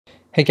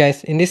Hey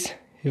guys, in this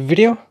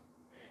video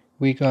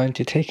we're going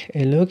to take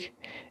a look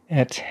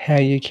at how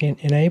you can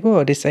enable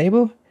or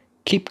disable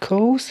keep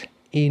calls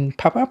in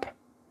pop-up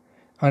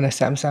on a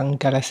Samsung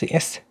Galaxy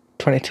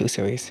S22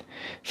 series.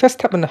 First,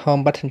 tap on the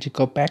home button to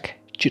go back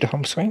to the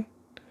home screen,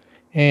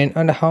 and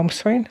on the home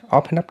screen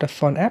open up the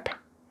phone app.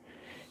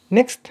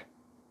 Next,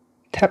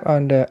 tap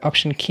on the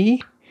option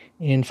key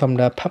and from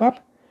the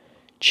pop-up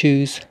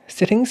choose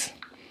settings.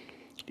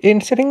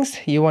 In settings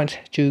you want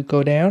to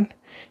go down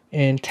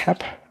and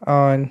tap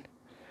on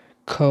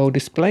call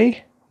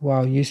display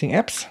while using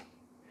apps,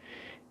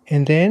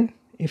 and then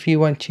if you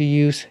want to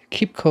use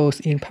keep calls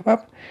in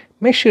pop-up,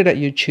 make sure that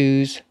you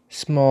choose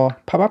small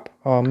pop-up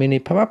or mini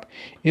pop-up.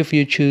 If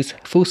you choose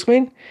full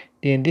screen,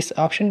 then this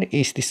option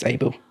is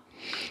disabled.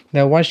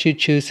 Now once you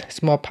choose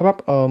small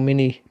pop-up or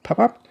mini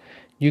pop-up,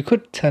 you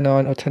could turn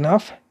on or turn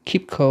off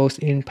keep calls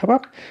in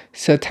pop-up.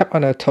 So tap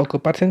on the toggle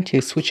button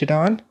to switch it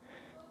on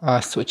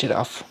or switch it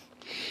off.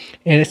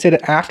 And instead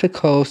of after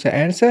calls the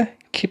answer,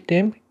 keep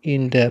them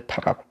in the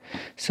pop-up.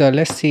 So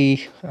let's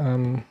see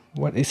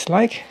what it's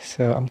like.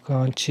 So I'm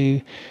going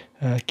to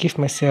give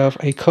myself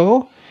a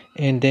call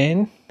and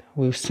then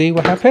we'll see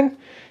what happened.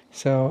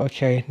 So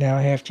okay, now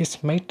I have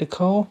just made the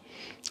call.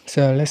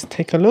 So let's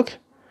take a look.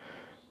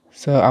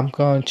 So I'm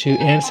going to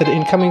answer the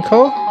incoming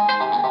call.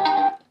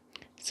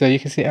 So you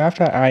can see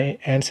after I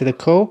answer the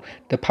call,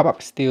 the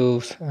pop-up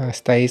still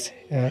stays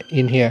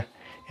in here.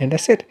 And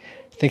that's it.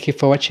 Thank you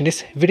for watching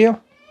this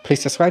video.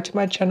 Please subscribe to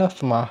my channel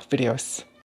for more videos.